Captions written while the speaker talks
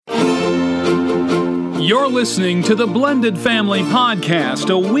You're listening to the Blended Family Podcast,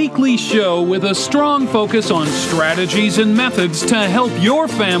 a weekly show with a strong focus on strategies and methods to help your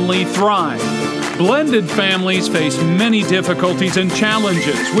family thrive. Blended families face many difficulties and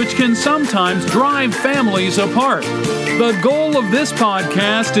challenges, which can sometimes drive families apart. The goal of this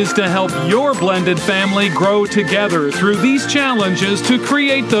podcast is to help your blended family grow together through these challenges to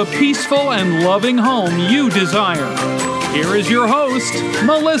create the peaceful and loving home you desire. Here is your host,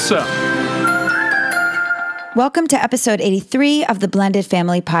 Melissa. Welcome to episode 83 of the Blended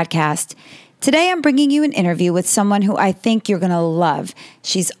Family Podcast. Today I'm bringing you an interview with someone who I think you're going to love.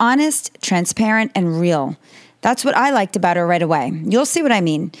 She's honest, transparent, and real. That's what I liked about her right away. You'll see what I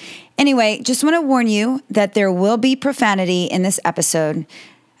mean. Anyway, just want to warn you that there will be profanity in this episode.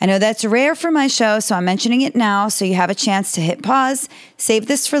 I know that's rare for my show, so I'm mentioning it now so you have a chance to hit pause, save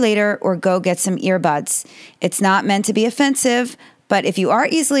this for later, or go get some earbuds. It's not meant to be offensive, but if you are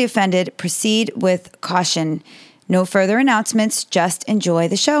easily offended, proceed with caution. No further announcements, just enjoy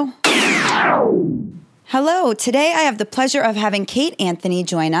the show. Hello, today I have the pleasure of having Kate Anthony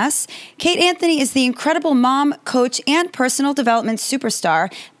join us. Kate Anthony is the incredible mom, coach, and personal development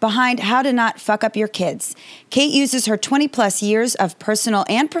superstar behind How to Not Fuck Up Your Kids. Kate uses her 20-plus years of personal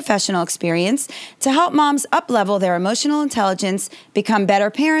and professional experience to help moms up-level their emotional intelligence, become better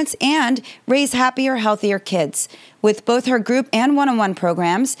parents, and raise happier, healthier kids. With both her group and one-on-one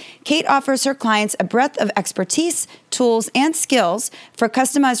programs, Kate offers her clients a breadth of expertise, tools, and skills for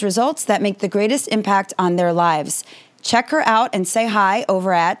customized results that make the greatest impact on their lives. Check her out and say hi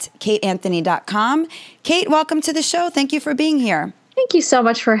over at kateanthony.com. Kate, welcome to the show. Thank you for being here. Thank you so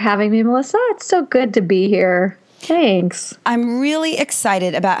much for having me, Melissa. It's so good to be here. Thanks. I'm really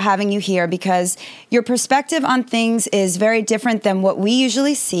excited about having you here because your perspective on things is very different than what we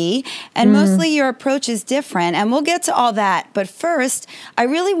usually see, and mostly your approach is different, and we'll get to all that. But first, I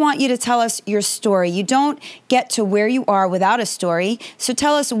really want you to tell us your story. You don't get to where you are without a story, so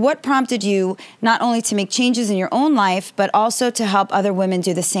tell us what prompted you not only to make changes in your own life, but also to help other women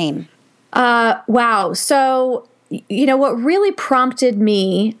do the same. Wow. So, what really prompted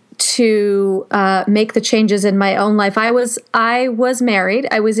me to make the changes in my own life. I was married.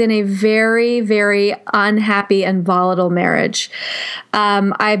 I was in a very, very unhappy and volatile marriage.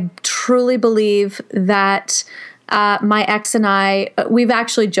 I truly believe that my ex and I, we've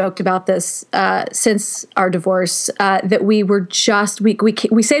actually joked about this since our divorce, that we were just,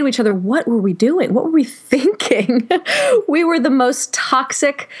 we say to each other, what were we doing? What were we thinking? We were the most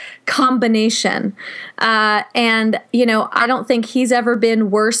toxic combination. And, I don't think he's ever been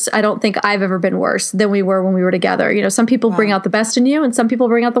worse. I don't think I've ever been worse than we were when we were together. Some people bring out the best in you and some people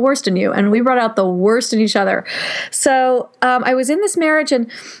bring out the worst in you. And we brought out the worst in each other. So I was in this marriage and,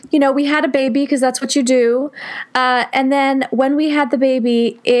 we had a baby because that's what you do. And then when we had the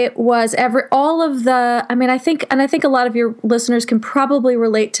baby, it was I think a lot of your listeners can probably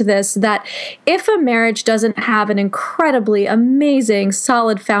relate to this, that if a marriage doesn't have an incredibly amazing,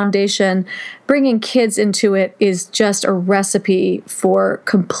 solid foundation, bringing kids into it is just a recipe for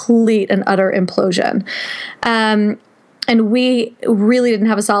complete and utter implosion. And we really didn't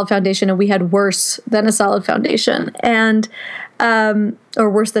have a solid foundation, and we had worse than a solid foundation. And or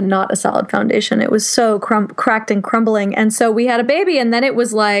worse than not a solid foundation. It was so cracked and crumbling. And so we had a baby, and then it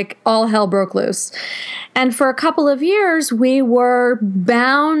was like all hell broke loose. And for a couple of years, we were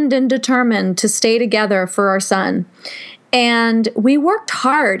bound and determined to stay together for our son. And we worked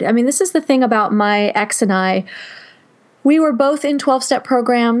hard. I mean, this is the thing about my ex and I. We were both in 12-step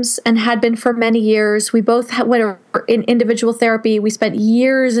programs and had been for many years. We both went in individual therapy. We spent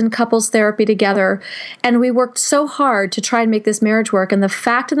years in couples therapy together. And we worked so hard to try and make this marriage work. And the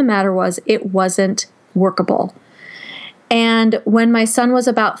fact of the matter was, it wasn't workable. And when my son was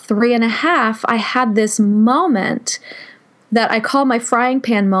about 3.5, I had this moment that I call my frying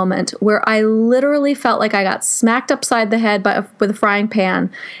pan moment, where I literally felt like I got smacked upside the head with a frying pan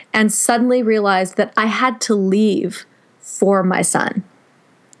and suddenly realized that I had to leave for my son.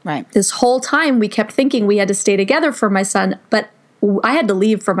 Right. This whole time we kept thinking we had to stay together for my son, but I had to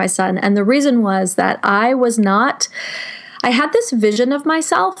leave for my son. And the reason was that I had this vision of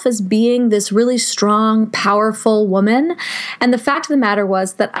myself as being this really strong, powerful woman. And the fact of the matter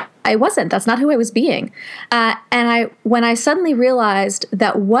was that I wasn't. That's not who I was being. When I suddenly realized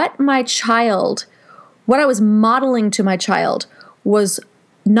that what I was modeling to my child was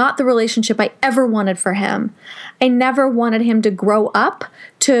not the relationship I ever wanted for him. I never wanted him to grow up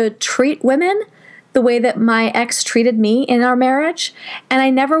to treat women the way that my ex treated me in our marriage. And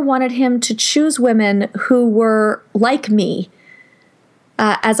I never wanted him to choose women who were like me,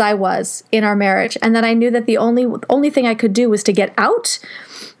 as I was in our marriage. And that I knew that the only thing I could do was to get out,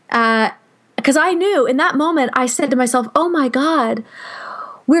 because I knew in that moment, I said to myself, oh my God,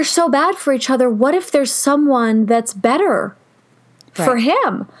 we're so bad for each other. What if there's someone that's better for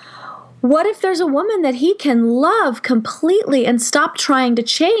him? What if there's a woman that he can love completely and stop trying to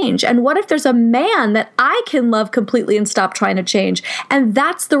change? And what if there's a man that I can love completely and stop trying to change? And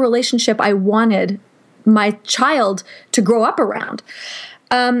that's the relationship I wanted my child to grow up around.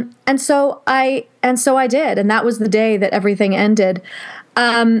 And so I did. And that was the day that everything ended.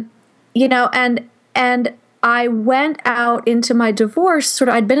 You know, and I went out into my divorce.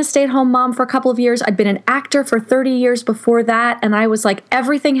 I'd been a stay-at-home mom for a couple of years. I'd been an actor for 30 years before that. And I was like,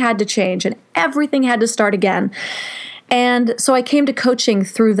 everything had to change and everything had to start again. And so I came to coaching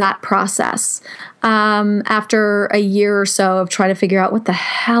through that process. After a year or so of trying to figure out what the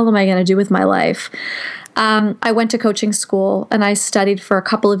hell am I going to do with my life? I went to coaching school and I studied for a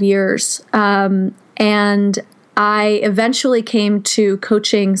couple of years. And I eventually came to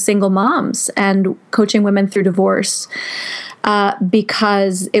coaching single moms and coaching women through divorce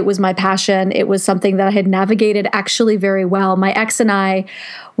because it was my passion. It was something that I had navigated actually very well. My ex and I,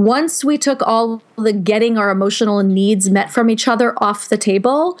 once we took all the getting our emotional needs met from each other off the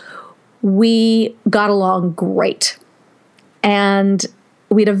table, we got along great. And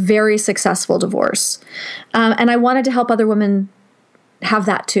we had a very successful divorce. And I wanted to help other women have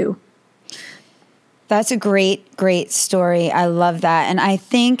that too. That's a great, great story. I love that. And I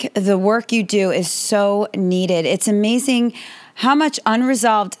think the work you do is so needed. It's amazing how much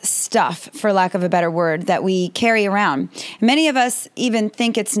unresolved stuff, for lack of a better word, that we carry around. Many of us even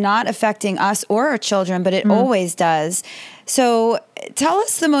think it's not affecting us or our children, but it always does. So tell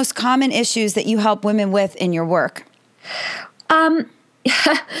us the most common issues that you help women with in your work.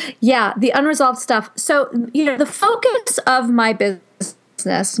 Yeah, the unresolved stuff. So, you know, the focus of my business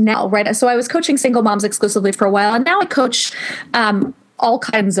now, right? So I was coaching single moms exclusively for a while, and now I coach all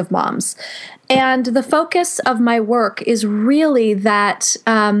kinds of moms. And the focus of my work is really that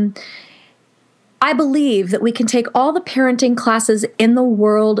I believe that we can take all the parenting classes in the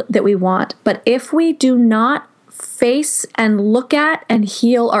world that we want, but if we do not face and look at and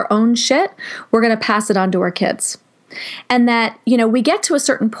heal our own shit, we're going to pass it on to our kids. And that, you know, we get to a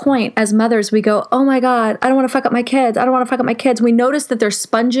certain point as mothers, we go, oh my God, I don't want to fuck up my kids. I don't want to fuck up my kids. We notice that they're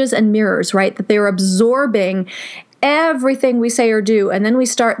sponges and mirrors, right? That they're absorbing everything we say or do. And then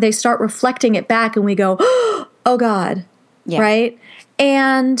they start reflecting it back and we go, oh God, right?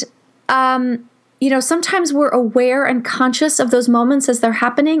 And, you know, sometimes we're aware and conscious of those moments as they're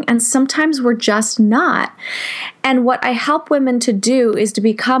happening, and sometimes we're just not. And what I help women to do is to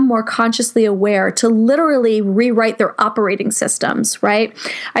become more consciously aware, to literally rewrite their operating systems, right?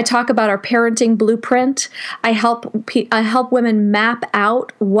 I talk about our parenting blueprint. I help women map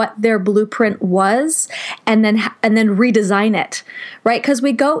out what their blueprint was and then redesign it, right? Because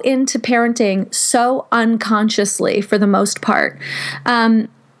we go into parenting so unconsciously for the most part.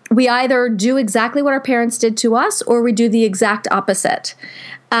 We either do exactly what our parents did to us or we do the exact opposite.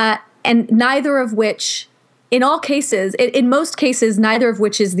 And neither of which, in most cases, neither of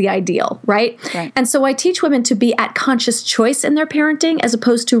which is the ideal, right? And so I teach women to be at conscious choice in their parenting as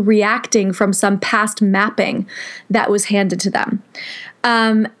opposed to reacting from some past mapping that was handed to them.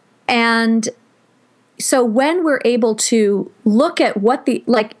 And so when we're able to look at what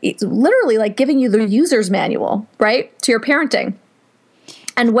it's literally like giving you the user's manual, right, to your parenting.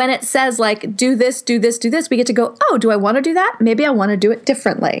 And when it says like, do this, do this, do this, we get to go, oh, do I want to do that? Maybe I want to do it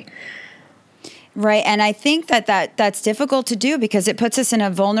differently. Right. And I think that's difficult to do because it puts us in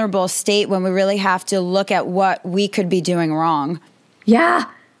a vulnerable state when we really have to look at what we could be doing wrong. Yeah.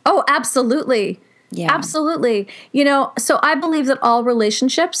 Oh, absolutely. Yeah. Absolutely. You know, so I believe that all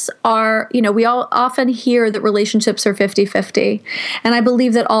relationships are, you know, we all often hear that relationships are 50-50. And I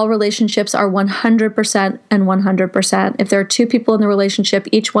believe that all relationships are 100% and 100%. If there are two people in the relationship,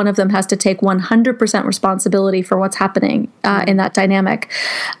 each one of them has to take 100% responsibility for what's happening in that dynamic.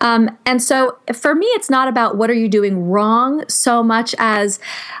 And so for me, it's not about what are you doing wrong so much as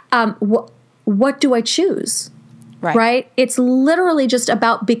what do I choose? Right? It's literally just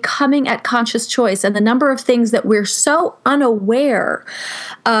about becoming at conscious choice, and the number of things that we're so unaware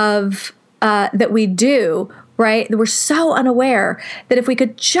of that we do, right? That we're so unaware that if we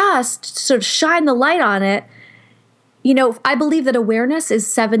could just sort of shine the light on it, you know, I believe that awareness is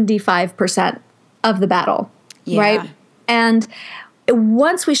 75% of the battle, right? And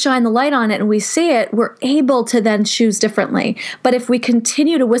once we shine the light on it and we see it, we're able to then choose differently. But if we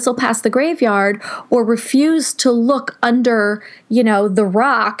continue to whistle past the graveyard or refuse to look under, you know, the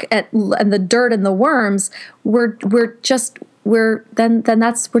rock and the dirt and the worms, we're just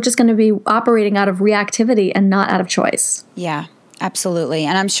going to be operating out of reactivity and not out of choice. Yeah. Absolutely.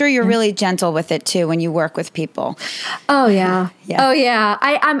 And I'm sure you're really gentle with it too when you work with people. Oh yeah. Yeah. Oh yeah.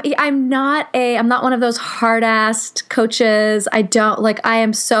 I'm not one of those hard-assed coaches. I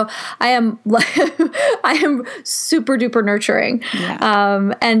am super duper nurturing.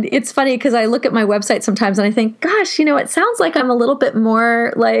 Yeah. And it's funny because I look at my website sometimes and I think, gosh, it sounds like I'm a little bit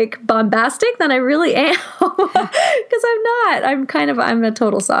more like bombastic than I really am. Because I'm not. I'm a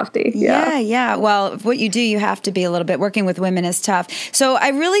total softie. Yeah. Well, what you do, you have to be a little bit. Working with women is tough. So I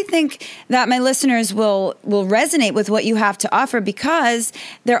really think that my listeners will resonate with what you have to offer because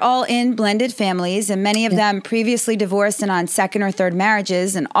they're all in blended families and many of them previously divorced and on second or third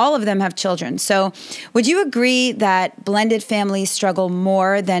marriages, and all of them have children. So would you agree that blended families struggle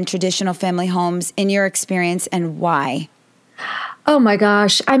more than traditional family homes in your experience, and why? Oh my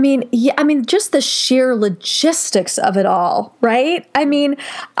gosh. Just the sheer logistics of it all, right?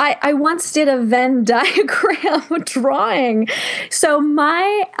 I once did a Venn diagram drawing. So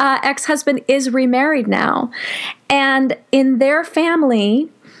my ex-husband is remarried now. And in their family,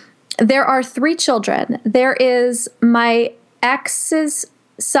 there are 3 children. There is my ex's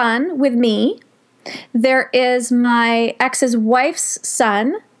son with me. There is my ex's wife's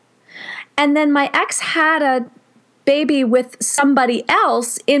son. And then my ex had a baby with somebody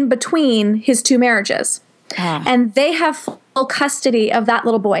else in between his 2 marriages. And they have full custody of that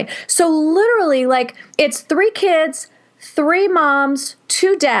little boy. So literally, it's 3 kids, 3 moms,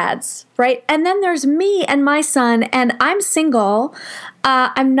 2 dads, right? And then there's me and my son, and I'm single.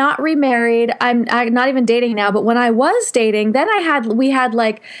 I'm not remarried. I'm not even dating now. But when I was dating, then we had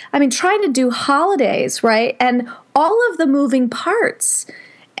trying to do holidays, right? And all of the moving parts.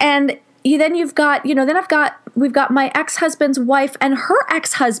 And we've got my ex-husband's wife and her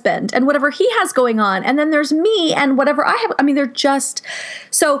ex-husband and whatever he has going on. And then there's me and whatever I have. They're just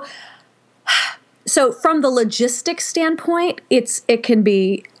so from the logistics standpoint, it can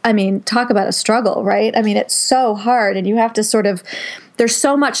be, talk about a struggle, right? It's so hard and you have to there's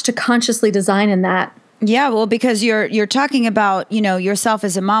so much to consciously design in that. Yeah, well, because you're talking about, yourself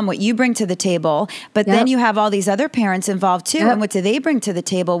as a mom, what you bring to the table, but then you have all these other parents involved too. And what do they bring to the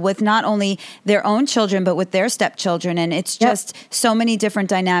table with not only their own children, but with their stepchildren? And it's just so many different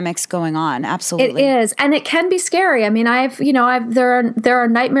dynamics going on. Absolutely. It is. And it can be scary. There are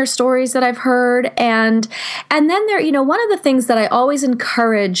nightmare stories that I've heard. And then one of the things that I always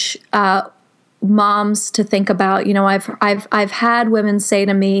encourage, moms to think about, I've had women say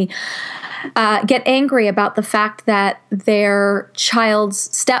to me, get angry about the fact that their child's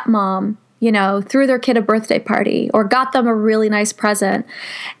stepmom, threw their kid a birthday party or got them a really nice present.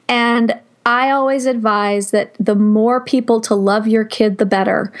 And I always advise that the more people to love your kid, the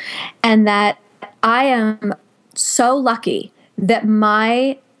better. And that I am so lucky that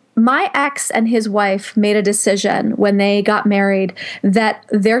my ex and his wife made a decision when they got married that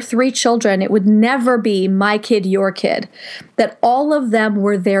their 3 children, it would never be my kid, your kid, that all of them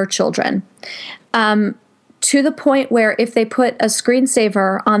were their children. To the point where if they put a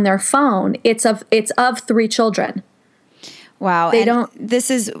screensaver on their phone, it's of 3 children. Wow.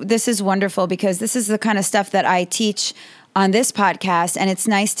 This is wonderful because this is the kind of stuff that I teach on this podcast. And it's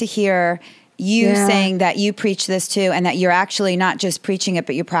nice to hear you saying that you preach this too, and that you're actually not just preaching it,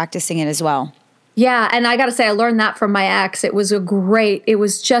 but you're practicing it as well. Yeah. And I got to say, I learned that from my ex. It was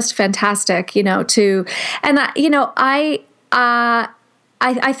just fantastic,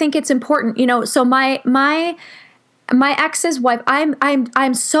 I think it's important, so my ex's wife,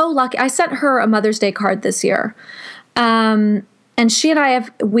 I'm so lucky. I sent her a Mother's Day card this year. And she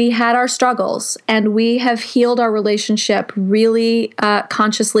and we had our struggles, and we have healed our relationship really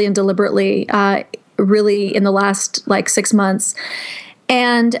consciously and deliberately, really in the last 6 months.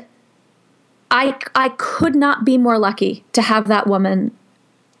 And I could not be more lucky to have that woman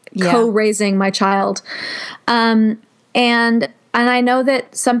co-raising my child. And I know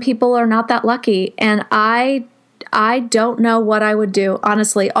that some people are not that lucky, and I don't know what I would do.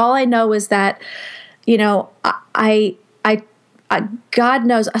 Honestly, all I know is that, God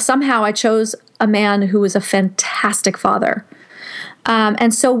knows, somehow I chose a man who was a fantastic father.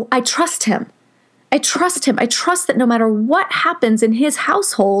 And so I trust him. I trust that no matter what happens in his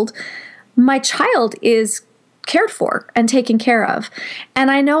household, my child is cared for and taken care of. And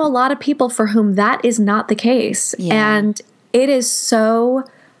I know a lot of people for whom that is not the case. Yeah. And it is so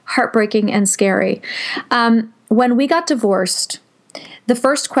heartbreaking and scary. When we got divorced, the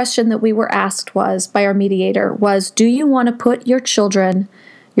first question that we were asked by our mediator was, do you want to put your child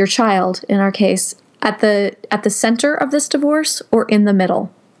in our case, at the center of this divorce or in the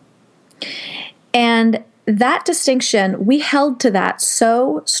middle? And that distinction, we held to that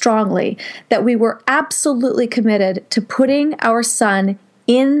so strongly that we were absolutely committed to putting our son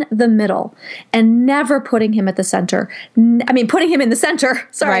in the middle and never putting him at the center. Putting him in the center.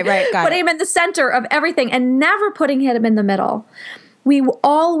 Sorry. Right. Putting him in the center of everything and never putting him in the middle. We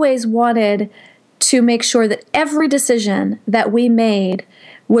always wanted to make sure that every decision that we made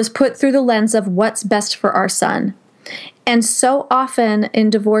was put through the lens of what's best for our son. And so often in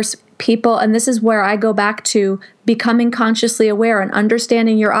divorce, people, and this is where I go back to becoming consciously aware and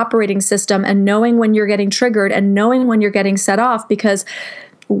understanding your operating system and knowing when you're getting triggered and knowing when you're getting set off, because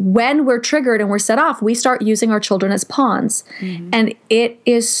when we're triggered and we're set off, we start using our children as pawns. Mm-hmm. And it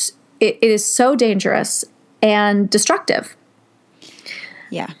is so dangerous and destructive.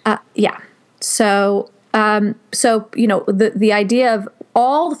 Yeah. So the idea of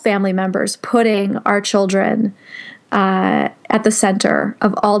all family members putting our children at the center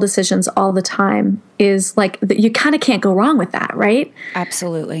of all decisions all the time is like, you kind of can't go wrong with that, right?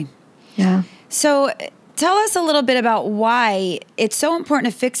 Absolutely. Yeah. So tell us a little bit about why it's so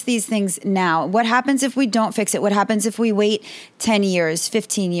important to fix these things now. What happens if we don't fix it? What happens if we wait 10 years,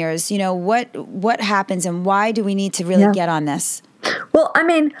 15 years? What happens and why do we need to really get on this? Well,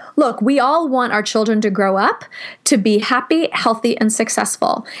 look, we all want our children to grow up to be happy, healthy, and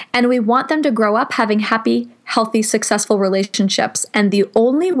successful. And we want them to grow up having happy, healthy, successful relationships. And the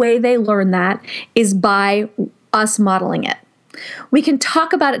only way they learn that is by us modeling it. We can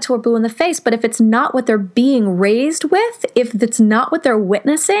talk about it till we're blue in the face, but if it's not what they're being raised with, if it's not what they're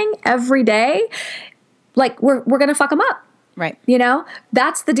witnessing every day, like we're going to fuck them up. Right.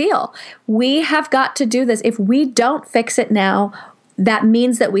 That's the deal. We have got to do this. If we don't fix it now, that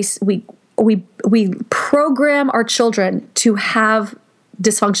means that we program our children to have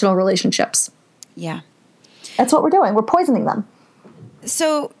dysfunctional relationships. Yeah. That's what we're doing. We're poisoning them.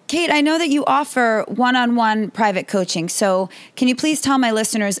 So, Kate, I know that you offer one-on-one private coaching. So can you please tell my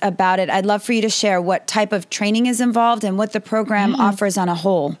listeners about it? I'd love for you to share what type of training is involved and what the program offers on a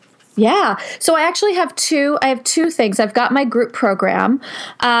whole. Yeah. So I actually have two things. I've got my group program,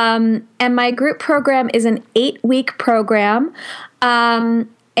 and my group program is an 8-week program,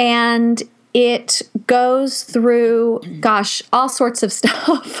 and it goes through, all sorts of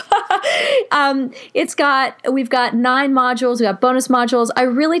stuff. We've got 9 modules, we've got bonus modules. I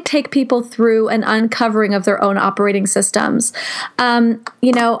really take people through an uncovering of their own operating systems.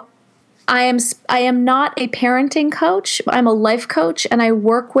 I am not a parenting coach. I'm a life coach, and I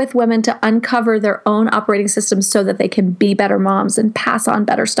work with women to uncover their own operating systems so that they can be better moms and pass on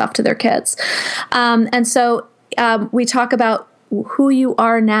better stuff to their kids. And so we talk about who you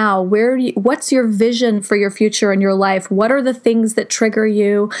are now. What's your vision for your future and your life? What are the things that trigger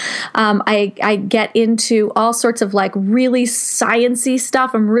you? I get into all sorts of like really sciencey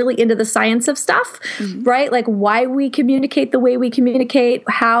stuff. I'm really into the science of stuff, right? Like why we communicate the way we communicate,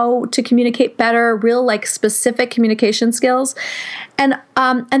 how to communicate better, real like specific communication skills. And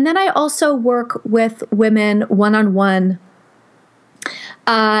then I also work with women one-on-one.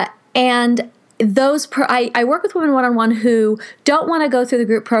 And I work with women one-on-one who don't want to go through the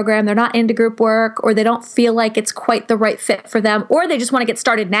group program. They're not into group work, or they don't feel like it's quite the right fit for them, or they just want to get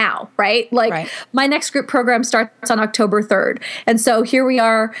started now, right? My next group program starts on October 3rd. And so here we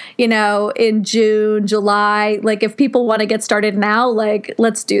are, in June, July. Like if people want to get started now, like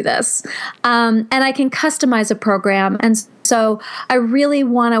let's do this. And I can customize a program. And so I really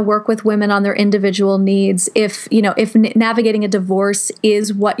want to work with women on their individual needs. If navigating a divorce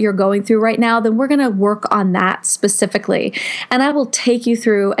is what you're going through right now, then we're going to work on that specifically. And I will take you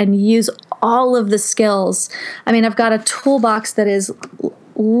through and use all of the skills. I've got a toolbox that is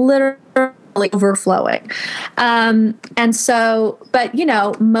literally overflowing. And so, but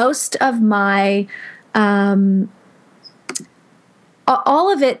most of my,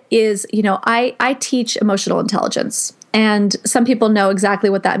 all of it is, I teach emotional intelligence. And some people know exactly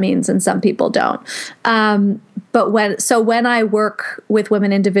what that means and some people don't. But when I work with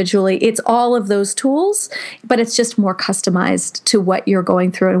women individually, it's all of those tools, but it's just more customized to what you're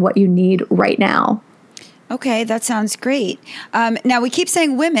going through and what you need right now. Okay, that sounds great. Now, we keep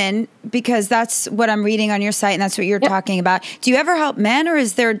saying women because that's what I'm reading on your site and that's what you're talking about. Do you ever help men, or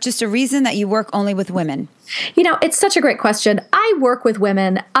is there just a reason that you work only with women? It's such a great question. I work with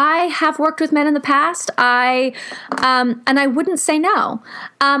women. I have worked with men in the past. And I wouldn't say no.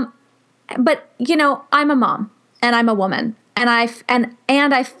 But I'm a mom and I'm a woman. And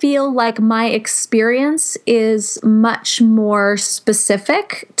I feel like my experience is much more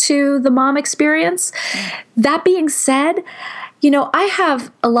specific to the mom experience. That being said, I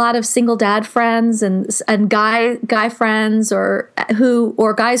have a lot of single dad friends and guy friends or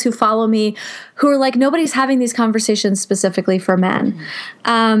guys who follow me who are like, nobody's having these conversations specifically for men.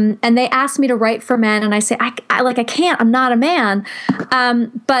 And they ask me to write for men, and I say, I can't, I'm not a man.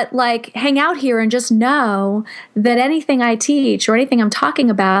 But like, hang out here and just know that anything I teach or anything I'm talking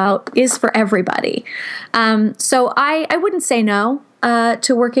about is for everybody. So I wouldn't say no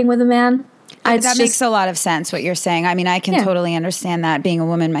to working with a man. That makes a lot of sense, what you're saying. I mean, I can totally understand that, being a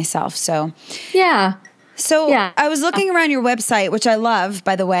woman myself. So, yeah. I was looking around your website, which I love,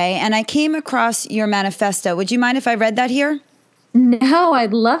 by the way, and I came across your manifesto. Would you mind if I read that here? No,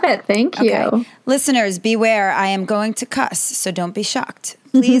 I'd love it. Thank you. Listeners, beware. I am going to cuss, so don't be shocked.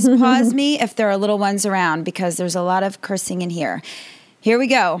 Please pause me if there are little ones around, because there's a lot of cursing in here. Here we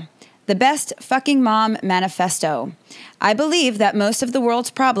go. The Best Fucking Mom Manifesto. I believe that most of the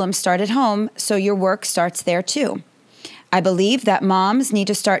world's problems start at home, so your work starts there too. I believe that moms need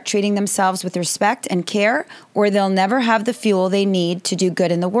to start treating themselves with respect and care, or they'll never have the fuel they need to do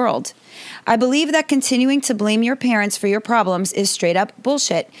good in the world. I believe that continuing to blame your parents for your problems is straight up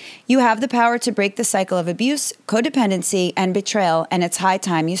bullshit. You have the power to break the cycle of abuse, codependency, and betrayal, and it's high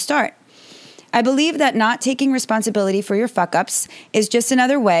time you start. I believe that not taking responsibility for your fuck-ups is just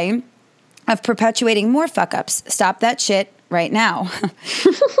another way of perpetuating more fuck-ups. Stop that shit right now.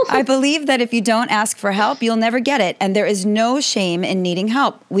 I believe that if you don't ask for help, you'll never get it, and there is no shame in needing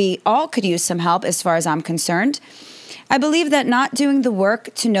help. We all could use some help as far as I'm concerned. I believe that not doing the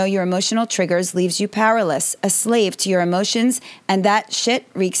work to know your emotional triggers leaves you powerless, a slave to your emotions, and that shit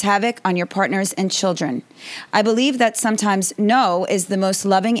wreaks havoc on your partners and children. I believe that sometimes no is the most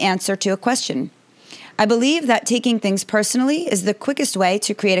loving answer to a question. I believe that taking things personally is the quickest way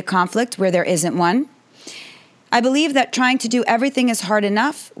to create a conflict where there isn't one. I believe that trying to do everything is hard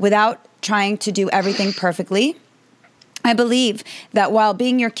enough without trying to do everything perfectly. I believe that while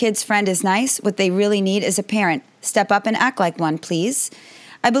being your kid's friend is nice, what they really need is a parent. Step up and act like one, please.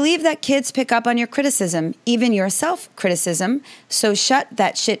 I believe that kids pick up on your criticism, even your self-criticism, so shut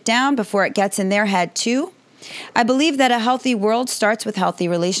that shit down before it gets in their head too. I believe that a healthy world starts with healthy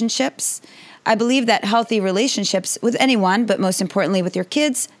relationships. I believe that healthy relationships with anyone, but most importantly with your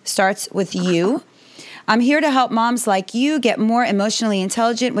kids, starts with you. I'm here to help moms like you get more emotionally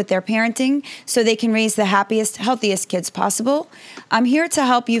intelligent with their parenting so they can raise the happiest, healthiest kids possible. I'm here to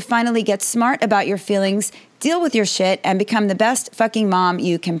help you finally get smart about your feelings, deal with your shit, and become the best fucking mom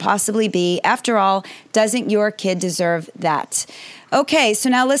you can possibly be. After all, doesn't your kid deserve that? Okay, so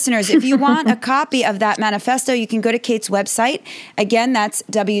now listeners, if you want a copy of that manifesto, you can go to Kate's website. Again, that's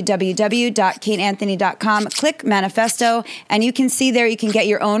www.kateanthony.com. Click manifesto, and you can see there you can get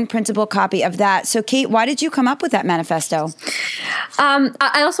your own printable copy of that. So Kate, why did you come up with that manifesto?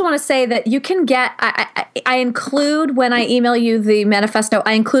 I also want to say that you can get, I include, when I email you the manifesto,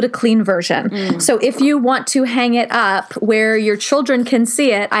 I include a clean version. So if you want to hang it up where your children can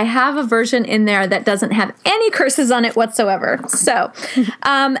see it, I have a version in there that doesn't have any curses on it whatsoever. So,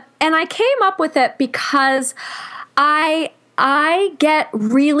 and I came up with it because I get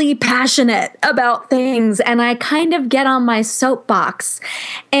really passionate about things, and I kind of get on my soapbox.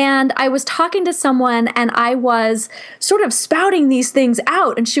 And I was talking to someone, and I was sort of spouting these things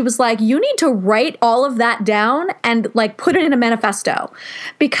out, and she was like, you need to write all of that down and like put it in a manifesto,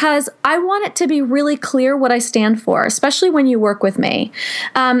 because I want it to be really clear what I stand for, especially when you work with me,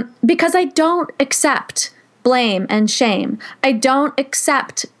 because I don't accept blame and shame. I don't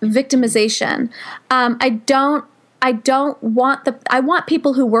accept victimization. I want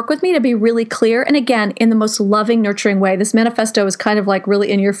people who work with me to be really clear. And again, in the most loving, nurturing way. This manifesto is kind of like really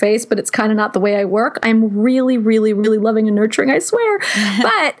in your face, but it's kind of not the way I work. I'm really, really, really loving and nurturing, I swear.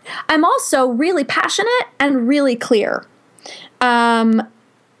 But I'm also really passionate and really clear about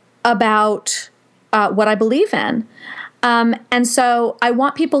what I believe in. And so I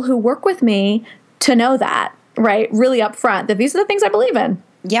want people who work with me to know that, right? Really upfront, that these are the things I believe in.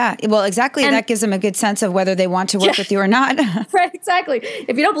 Yeah, well, exactly. And that gives them a good sense of whether they want to work with you or not. Right, exactly.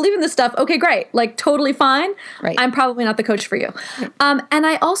 If you don't believe in this stuff, okay, great. Like, totally fine. Right. I'm probably not the coach for you. Right. And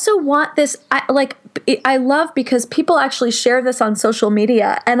I also want this, I love, because people actually share this on social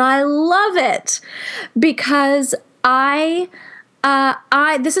media, and I love it because this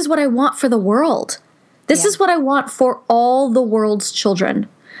is what I want for the world. This is what I want for all the world's children.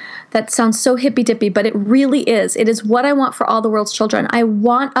 That sounds so hippy-dippy, but it really is. It is what I want for all the world's children. I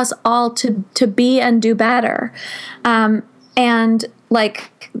want us all to be and do better. And I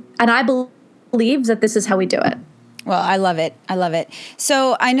believe that this is how we do it. Well, I love it. I love it.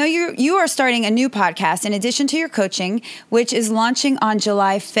 So I know you are starting a new podcast in addition to your coaching, which is launching on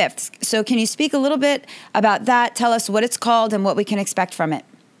July 5th. So can you speak a little bit about that? Tell us what it's called and what we can expect from it.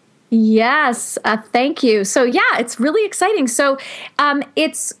 Yes, thank you. So yeah, it's really exciting. So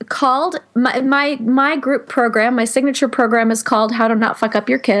it's called, my group program, my signature program is called How to Not Fuck Up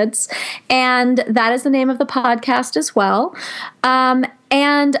Your Kids. And that is the name of the podcast as well. I'm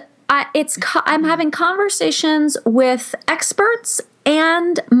having conversations with experts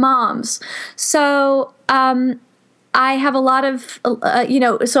and moms. So I have a lot of,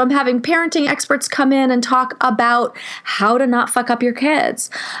 so I'm having parenting experts come in and talk about how to not fuck up your kids.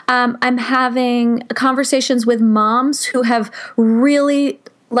 I'm having conversations with moms who have really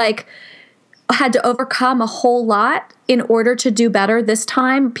had to overcome a whole lot in order to do better this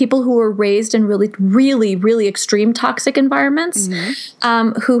time. People who were raised in really, really, really extreme toxic environments,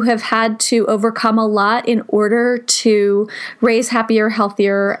 who have had to overcome a lot in order to raise happier,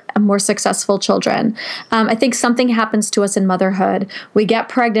 healthier, and more successful children. I think something happens to us in motherhood. We get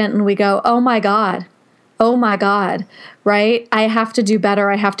pregnant and we go, oh my God, right? I have to do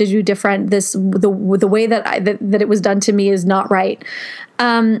better. I have to do different. The way that it was done to me is not right.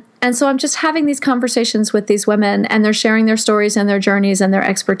 And so I'm just having these conversations with these women, and they're sharing their stories and their journeys and their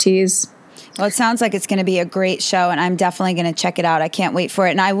expertise. Well, it sounds like it's going to be a great show, and I'm definitely going to check it out. I can't wait for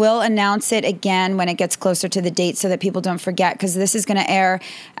it. And I will announce it again when it gets closer to the date so that people don't forget, because this is going to air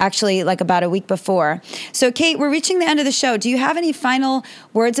actually about a week before. So, Kate, we're reaching the end of the show. Do you have any final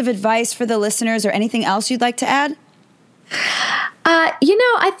words of advice for the listeners or anything else you'd like to add?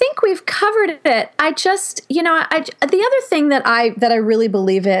 I think we've covered it. The other thing that I really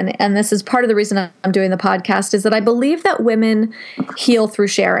believe in, and this is part of the reason I'm doing the podcast, is that I believe that women heal through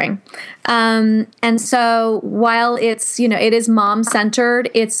sharing. And so while it's, it is mom centered,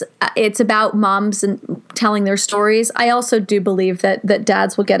 it's about moms and telling their stories. I also do believe that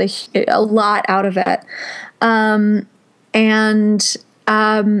dads will get a lot out of it.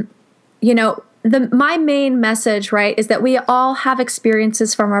 My main message, right, is that we all have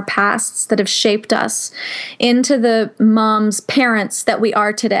experiences from our pasts that have shaped us into the parents that we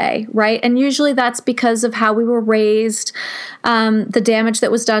are today, right? And usually that's because of how we were raised, the damage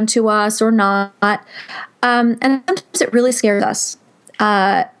that was done to us or not. And sometimes it really scares us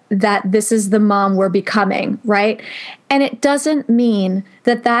that this is the mom we're becoming, right? And it doesn't mean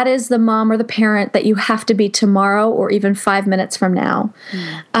that is the mom or the parent that you have to be tomorrow or even 5 minutes from now.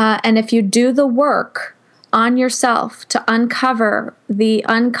 And if you do the work on yourself to uncover the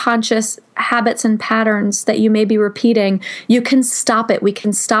unconscious habits and patterns that you may be repeating, you can stop it. We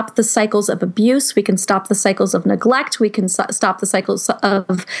can stop the cycles of abuse. We can stop the cycles of neglect. We can stop the cycles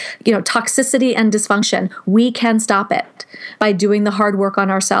of, toxicity and dysfunction. We can stop it by doing the hard work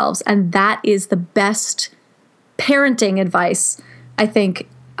on ourselves. And that is the best parenting advice I think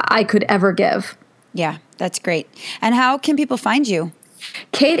I could ever give. Yeah, that's great. And how can people find you?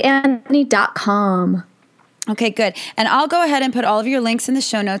 KateAnthony.com. Okay, good. And I'll go ahead and put all of your links in the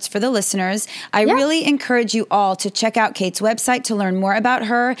show notes for the listeners. I really encourage you all to check out Kate's website to learn more about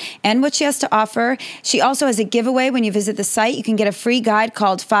her and what she has to offer. She also has a giveaway when you visit the site. You can get a free guide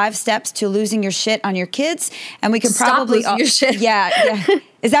called 5 Steps to Losing Your Shit on Your Kids. And we can probably... Stop losing your shit. Yeah.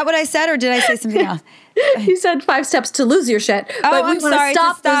 Is that what I said, or did I say something else? You said 5 steps to lose your shit. But we want to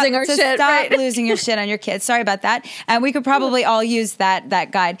stop losing our shit. Stop losing your shit on your kids. Sorry about that. And we could probably all use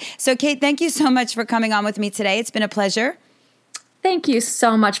that guide. So, Kate, thank you so much for coming on with me today. It's been a pleasure. Thank you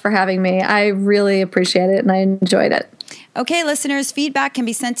so much for having me. I really appreciate it, and I enjoyed it. Okay, listeners, feedback can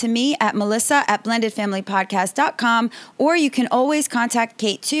be sent to me at melissa@blendedfamilypodcast.com, or you can always contact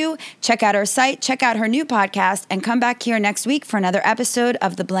Kate too. Check out her site, check out her new podcast, and come back here next week for another episode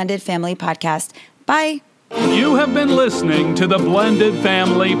of the Blended Family Podcast. Bye. You have been listening to the Blended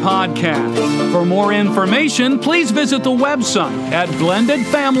Family Podcast. For more information, please visit the website at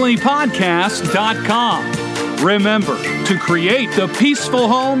blendedfamilypodcast.com. Remember, to create the peaceful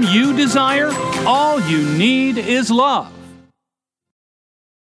home you desire, all you need is love.